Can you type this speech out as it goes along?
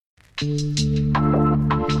Hello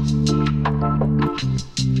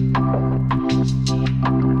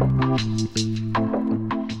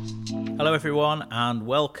everyone, and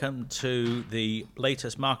welcome to the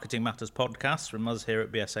latest Marketing Matters podcast from us here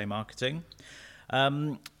at SME Marketing.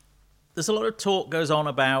 There's a lot of talk goes on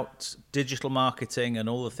about digital marketing and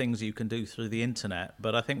all the things you can do through the internet,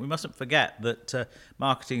 but I think we mustn't forget that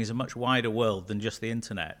marketing is a much wider world than just the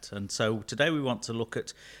internet. And so today we want to look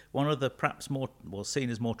at one of the perhaps more, seen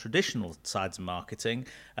as more traditional sides of marketing,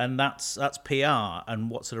 and that's PR and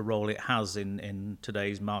what sort of role it has in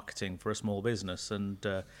today's marketing for a small business. And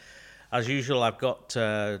as usual, I've got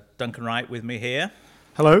Duncan Wright with me here.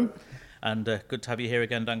 Hello. And good to have you here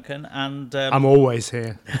again, Duncan. And I'm always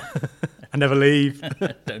here. I never leave.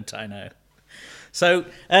 Don't I know? So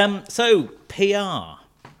PR.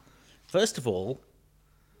 First of all,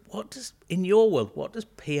 in your world, what does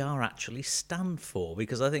PR actually stand for?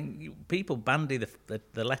 Because I think people bandy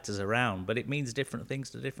the letters around, but it means different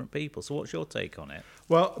things to different people. So what's your take on it?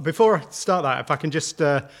 Well, before I start that, if I can just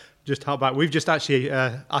hop back, we've just actually,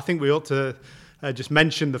 I think we ought to just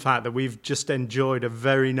mention the fact that we've just enjoyed a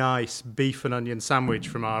very nice beef and onion sandwich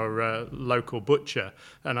from our local butcher.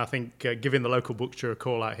 And I think giving the local butcher a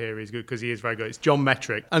call out here is good because he is very good. It's John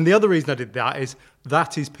Metric. And the other reason I did that is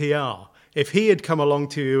PR. If he had come along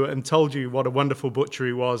to you and told you what a wonderful butcher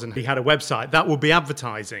he was and he had a website, that would be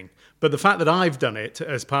advertising. But the fact that I've done it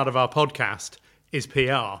as part of our podcast is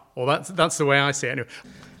PR. Well, that's the way I see it anyway.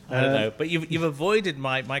 I don't know, but you've avoided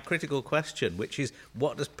my critical question, which is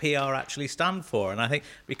what does PR actually stand for? And I think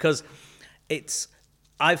because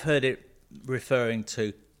I've heard it referring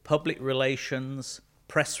to public relations,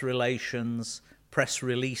 press releases,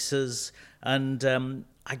 and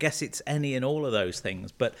I guess it's any and all of those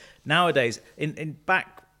things. But nowadays, in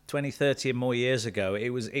back 20, 30 and more years ago, it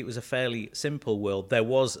was a fairly simple world. There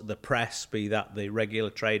was the press, be that the regular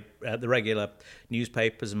trade, the regular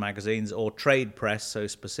newspapers and magazines, or trade press, so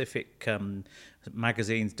specific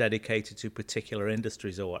magazines dedicated to particular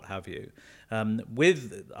industries or what have you.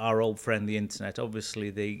 With our old friend the internet, obviously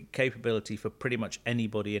the capability for pretty much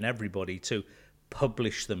anybody and everybody to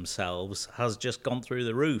publish themselves has just gone through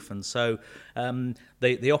the roof, and so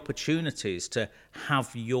the opportunities to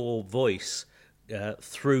have your voice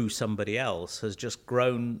through somebody else has just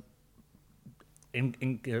grown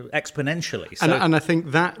exponentially. So, and I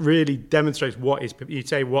think that really demonstrates what is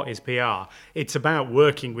PR. It's about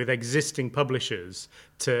working with existing publishers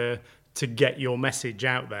to get your message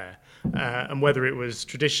out there, and whether it was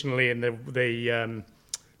traditionally in the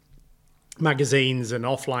magazines and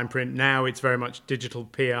offline print, now it's very much digital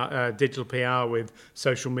PR with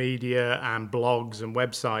social media and blogs and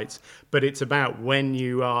websites. But it's about when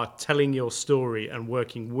you are telling your story and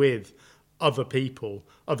working with other people,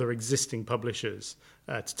 other existing publishers,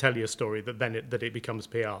 to tell your story, that it becomes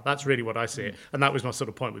PR. That's really what I see it, and that was my sort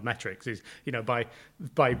of point with Metrics. Is by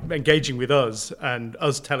engaging with us and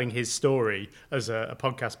us telling his story as a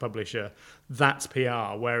podcast publisher, that's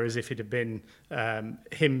PR. Whereas if it had been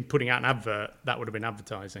him putting out an advert, that would have been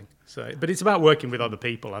advertising. So, but it's about working with other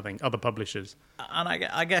people, I think, other publishers. And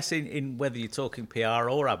I guess in whether you're talking PR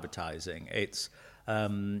or advertising, it's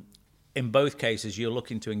in both cases you're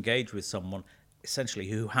looking to engage with someone essentially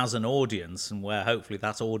who has an audience, and where hopefully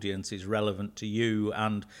that audience is relevant to you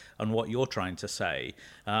and what you're trying to say.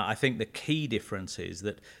 I think the key difference is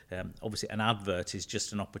that obviously an advert is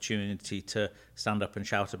just an opportunity to stand up and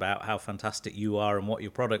shout about how fantastic you are and what your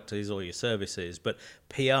product is or your service is, but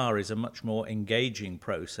PR is a much more engaging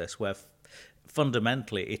process where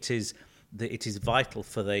fundamentally it is vital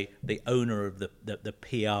for the owner of the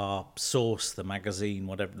PR source, the magazine,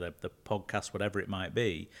 whatever, the podcast, whatever it might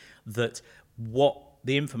be, that what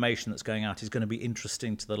the information that's going out is going to be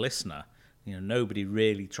interesting to the listener. Nobody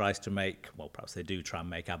really tries to make, well, perhaps they do try and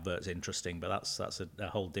make adverts interesting, but that's a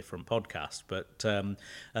whole different podcast. But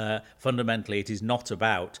fundamentally, it is not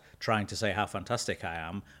about trying to say how fantastic I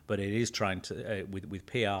am, but it is trying to, with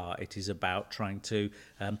PR, it is about trying to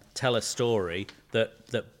tell a story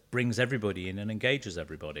that brings everybody in and engages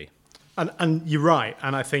everybody. And you're right.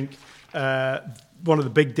 And I think one of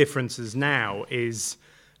the big differences now is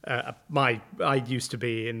I used to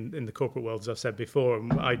be in the corporate world, as I've said before,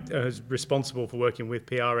 and I was responsible for working with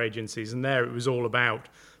PR agencies, and there it was all about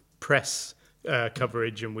press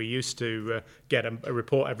coverage, and we used to get a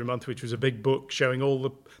report every month, which was a big book showing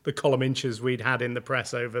all the column inches we'd had in the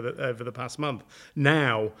press over the past month.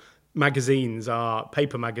 Now,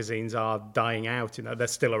 paper magazines are dying out. They're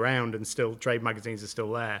still around, and still trade magazines are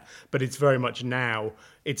still there. But it's very much now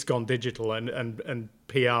it's gone digital, and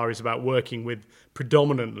PR is about working with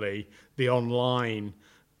predominantly the online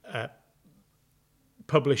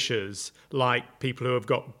publishers, like people who have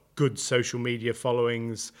got good social media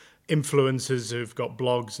followings, influencers who've got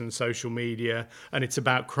blogs and social media, and it's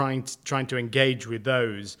about trying to engage with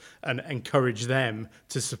those and encourage them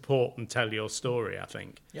to support and tell your story, I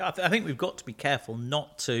think. Yeah, I think we've got to be careful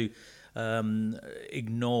not to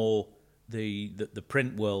ignore the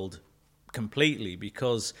print world completely,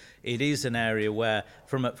 because it is an area where,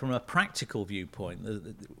 from a practical viewpoint,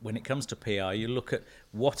 when it comes to PR, you look at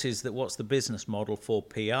what's the business model for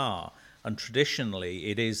PR. And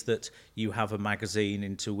traditionally, it is that you have a magazine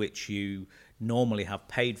into which you normally have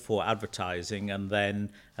paid for advertising, and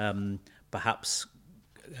then perhaps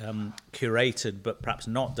curated, but perhaps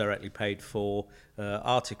not directly paid for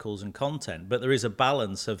articles and content. But there is a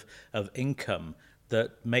balance of income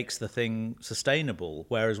that makes the thing sustainable.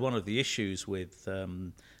 Whereas one of the issues with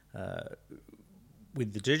the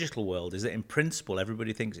digital world is that in principle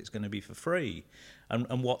everybody thinks it's going to be for free,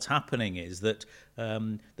 and what's happening is that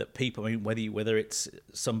that people, I mean, whether it's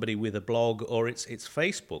somebody with a blog or it's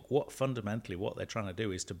Facebook, fundamentally what they're trying to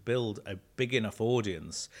do is to build a big enough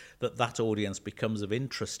audience that audience becomes of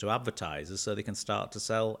interest to advertisers, so they can start to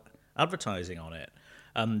sell advertising on it,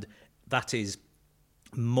 and that is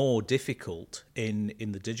more difficult in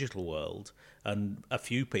the digital world, and a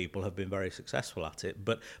few people have been very successful at it.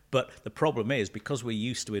 But the problem is, because we're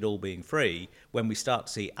used to it all being free, when we start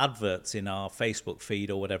to see adverts in our Facebook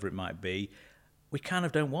feed or whatever it might be, we kind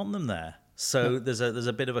of don't want them there. So there's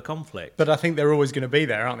a bit of a conflict. But I think they're always going to be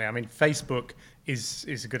there, aren't they? I mean, Facebook is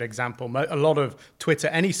a good example. A lot of Twitter,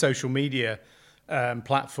 any social media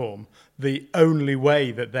platform, the only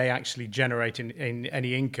way that they actually generate in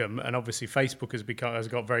any income, and obviously Facebook has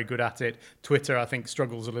got very good at it. Twitter, I think,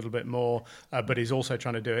 struggles a little bit more, but is also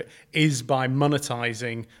trying to do it, is by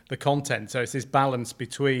monetizing the content. So it's this balance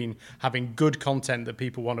between having good content that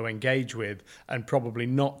people want to engage with and probably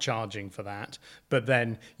not charging for that, but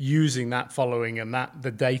then using that following and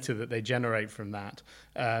the data that they generate from that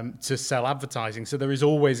to sell advertising. So there is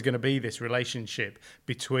always going to be this relationship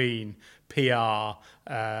between PR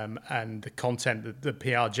and the content that the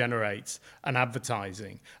PR generates and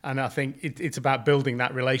advertising. And I think it's about building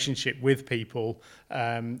that relationship with people.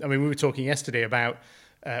 I mean, we were talking yesterday about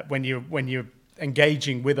when you're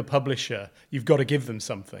engaging with a publisher, you've got to give them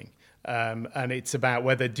something. And it's about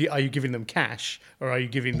are you giving them cash, or are you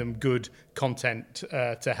giving them good content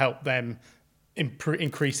to help them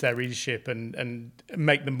increase their readership and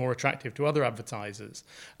make them more attractive to other advertisers.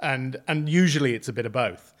 And usually it's a bit of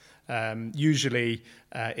both. Usually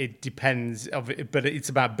it depends, but it's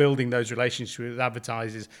about building those relationships with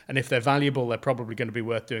advertisers. And if they're valuable, they're probably going to be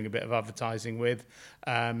worth doing a bit of advertising with.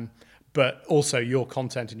 But also your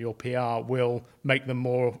content and your PR will make them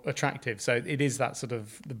more attractive. So it is that sort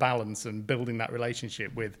of the balance and building that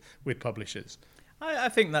relationship with publishers. I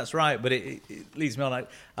think that's right, but it leads me on.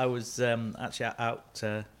 I was actually out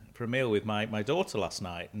for a meal with my daughter last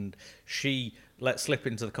night, and she let slip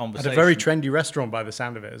into the conversation. At a very trendy restaurant by the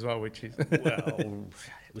sound of it as well, which is... Well,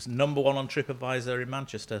 it was number one on TripAdvisor in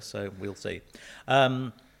Manchester, so we'll see.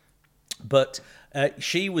 But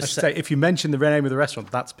she was... say, if you mention the name of the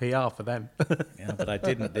restaurant, that's PR for them. Yeah, but I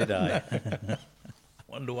didn't, did I?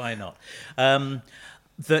 Wonder why not.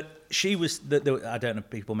 That she was, I don't know if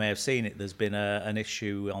people may have seen it, there's been an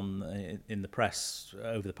issue in the press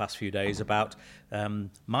over the past few days about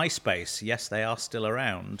MySpace. Yes, they are still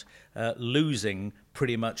around, losing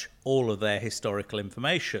pretty much all of their historical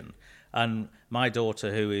information. And my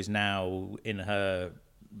daughter, who is now in her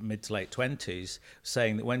mid to late 20s,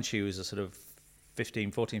 saying that when she was a sort of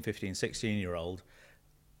 14, 15, 16-year-old,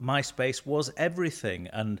 MySpace was everything,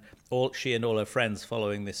 and she and all her friends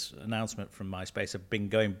following this announcement from MySpace have been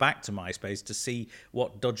going back to MySpace to see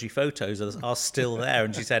what dodgy photos are still there.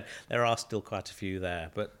 And she said there are still quite a few there,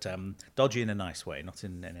 but dodgy in a nice way, not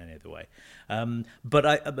in any other way.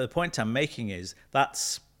 But the point I'm making is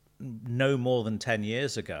that's no more than 10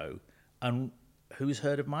 years ago, and who's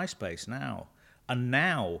heard of MySpace now? And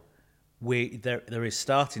now there is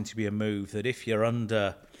starting to be a move that if you're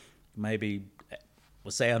under maybe...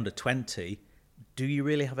 we'll say under 20, do you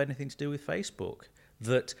really have anything to do with Facebook?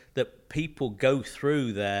 That people go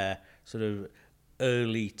through their sort of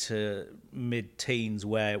early to mid-teens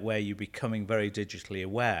where you're becoming very digitally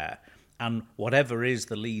aware, and whatever is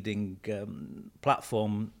the leading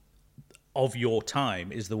platform of your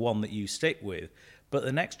time is the one that you stick with. But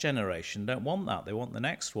the next generation don't want that. They want the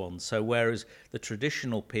next one. So whereas the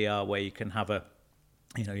traditional PR, where you can have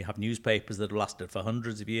you have newspapers that have lasted for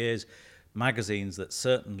hundreds of years, magazines that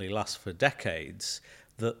certainly last for decades,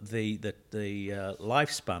 that the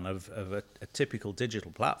lifespan of a typical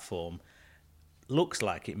digital platform looks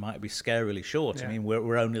like it might be scarily short. Yeah. I mean,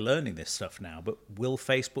 we're only learning this stuff now, but will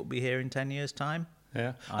Facebook be here in 10 years' time?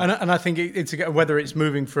 Yeah, and I think it's whether it's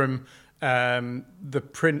moving from the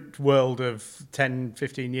print world of 10,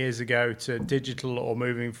 15 years ago to digital, or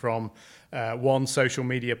moving from one social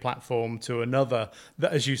media platform to another,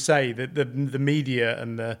 that, as you say, the media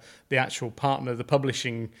and the actual partner, the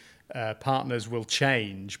publishing partners will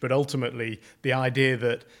change. But ultimately, the idea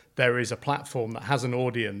that there is a platform that has an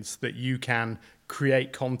audience, that you can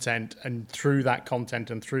create content, and through that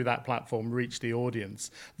content and through that platform reach the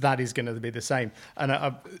audience, that is going to be the same. And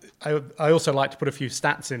I also like to put a few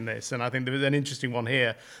stats in this, and I think there's an interesting one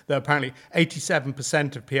here, that apparently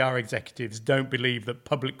 87% of PR executives don't believe that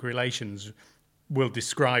public relations will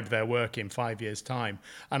describe their work in 5 years' time.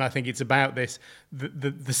 And I think it's about this,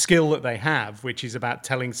 the skill that they have, which is about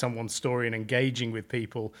telling someone's story and engaging with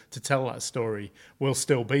people to tell that story, will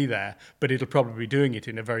still be there, but it'll probably be doing it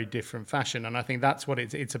in a very different fashion. And I think that's what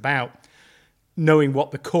it's about, knowing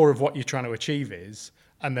what the core of what you're trying to achieve is,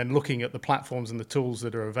 and then looking at the platforms and the tools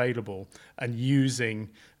that are available, and using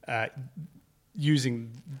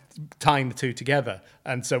tying the two together.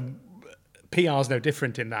 And so PR is no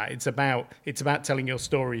different in that. It's about telling your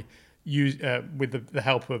story with the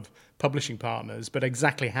help of publishing partners, but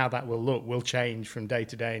exactly how that will look will change from day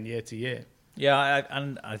to day and year to year. Yeah,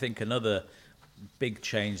 and I think another big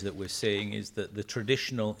change that we're seeing is that the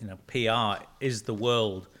traditional, PR is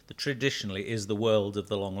traditionally is the world of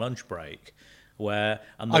the long lunch break.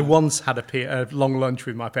 I once had a long lunch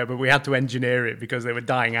with my pair, but we had to engineer it because they were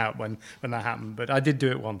dying out when that happened. But I did do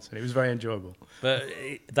it once, and it was very enjoyable. But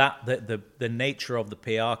the nature of the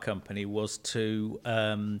PR company was to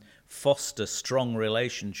foster strong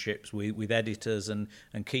relationships with editors and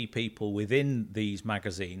key people within these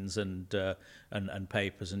magazines and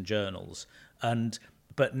papers and journals.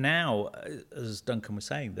 But now, as Duncan was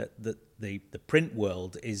saying, that the print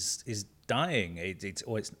world is dying.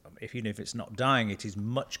 Even if it's not dying, it is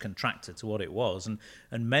much contracted to what it was,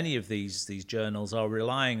 and many of these journals are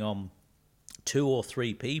relying on 2 or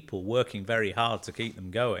 3 people working very hard to keep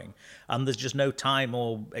them going, and there's just no time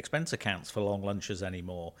or expense accounts for long lunches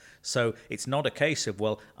anymore. So it's not a case of,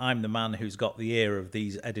 well, I'm the man who's got the ear of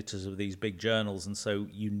these editors of these big journals, and so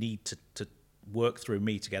you need to work through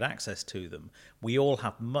me to get access to them. We all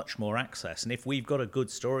have much more access, and if we've got a good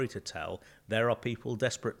story to tell, there are people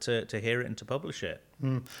desperate to hear it and to publish it.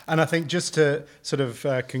 And I think, just to sort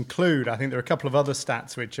of conclude, I think there are a couple of other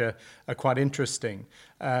stats which are quite interesting,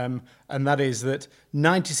 and that is that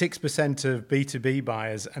 96% of B2B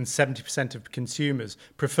buyers and 70% of consumers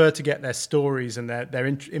prefer to get their stories and their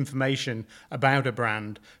information about a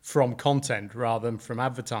brand from content rather than from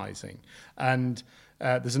advertising. And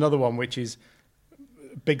there's another one which is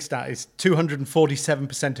big stat, is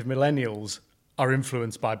 247% of millennials are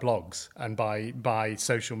influenced by blogs and by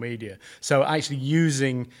social media. So actually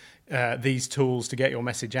using these tools to get your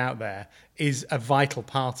message out there is a vital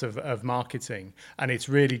part of marketing, and it's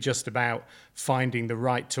really just about finding the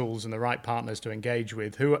right tools and the right partners to engage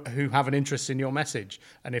with who have an interest in your message.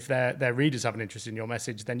 And if their readers have an interest in your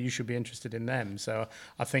message, then you should be interested in them. So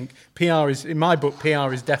I think PR is, in my book,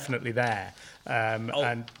 PR is definitely there.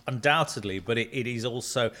 And undoubtedly, but it is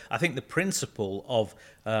also, I think, the principle of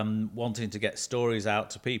wanting to get stories out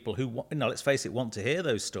to people who, let's face it, want to hear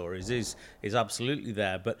those stories is absolutely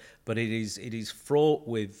there. But it is fraught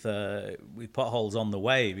with potholes on the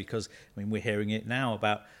way, because we're hearing it now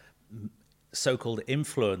about so-called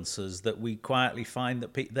influencers that we quietly find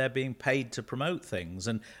that they're being paid to promote things,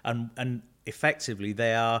 and effectively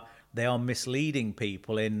they are misleading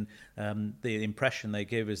people in the impression they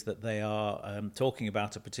give is that they are talking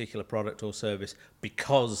about a particular product or service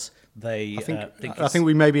because they I think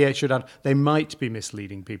we maybe should add, they might be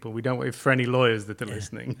misleading people. We don't want, for any lawyers that are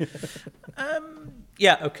listening.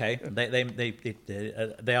 Yeah, okay.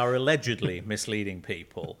 They are allegedly misleading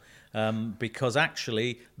people because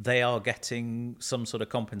actually they are getting some sort of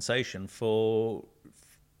compensation for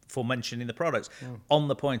mentioning the products. On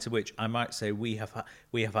the point of which I might say we have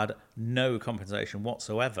had no compensation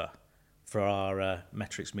whatsoever for our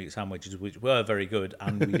Metrics meat sandwiches, which were very good,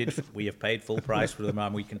 and we have paid full price for them,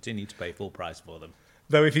 and we continue to pay full price for them.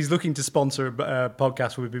 Though if he's looking to sponsor a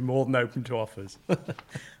podcast, we'd be more than open to offers.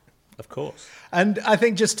 Of course. And I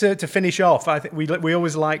think just to finish off, I think we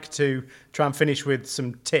always like to try and finish with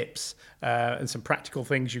some tips and some practical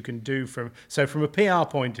things you can do from a PR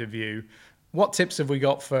point of view. What tips have we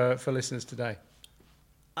got for listeners today?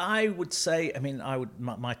 I would say,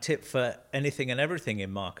 my tip for anything and everything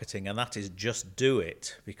in marketing, and that is just do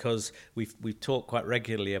it, because we've talked quite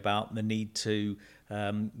regularly about the need to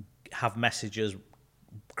have messages,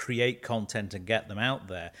 create content and get them out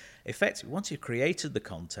there. Effectively, once you've created the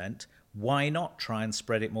content, why not try and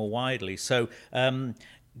spread it more widely? So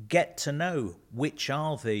get to know which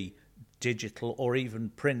are the digital or even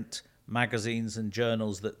print magazines and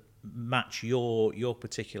journals that match your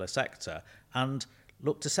particular sector, and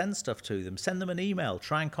look to send stuff to them. Send them an email,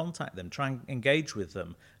 try and contact them, try and engage with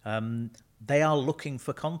them. They are looking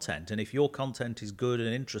for content, and if your content is good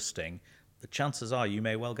and interesting, the chances are you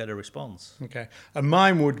may well get a response. Okay, and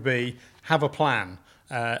mine would be have a plan,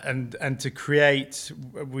 and to create.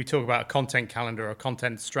 We talk about a content calendar or a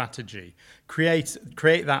content strategy. Create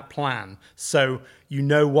that plan so you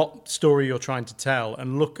know what story you're trying to tell,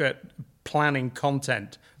 and look at planning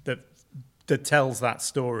content that tells that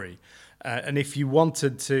story. And if you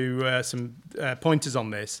wanted to some pointers on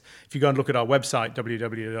this, if you go and look at our website,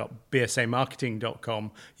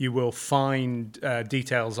 www.bsamarketing.com, you will find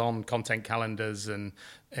details on content calendars and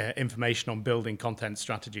information on building content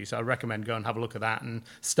strategy. So I recommend go and have a look at that and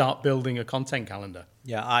start building a content calendar.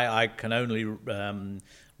 Yeah, I can only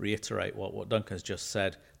reiterate what Duncan's just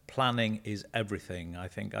said. Planning is everything. I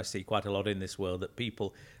think I see quite a lot in this world that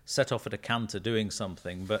people set off at a canter doing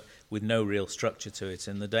something, but with no real structure to it.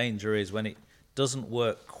 And the danger is when it doesn't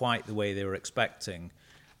work quite the way they were expecting,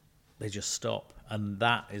 they just stop. And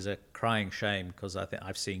that is a crying shame, because I think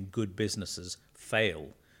I've seen good businesses fail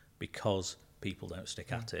because people don't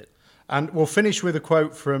stick at it. And we'll finish with a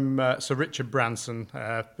quote from Sir Richard Branson.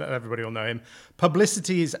 Everybody will know him.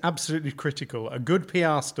 "Publicity is absolutely critical. A good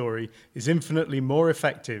PR story is infinitely more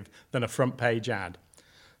effective than a front page ad."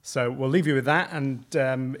 So we'll leave you with that. And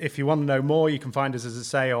if you want to know more, you can find us, as I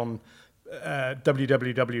say, on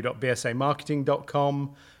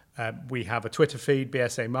www.bsamarketing.com. We have a Twitter feed,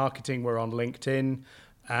 BSA Marketing. We're on LinkedIn.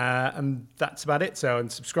 And that's about it. So,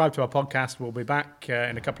 and subscribe to our podcast. We'll be back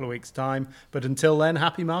in a couple of weeks' time. But until then,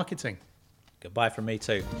 happy marketing. Goodbye from me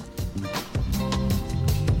too.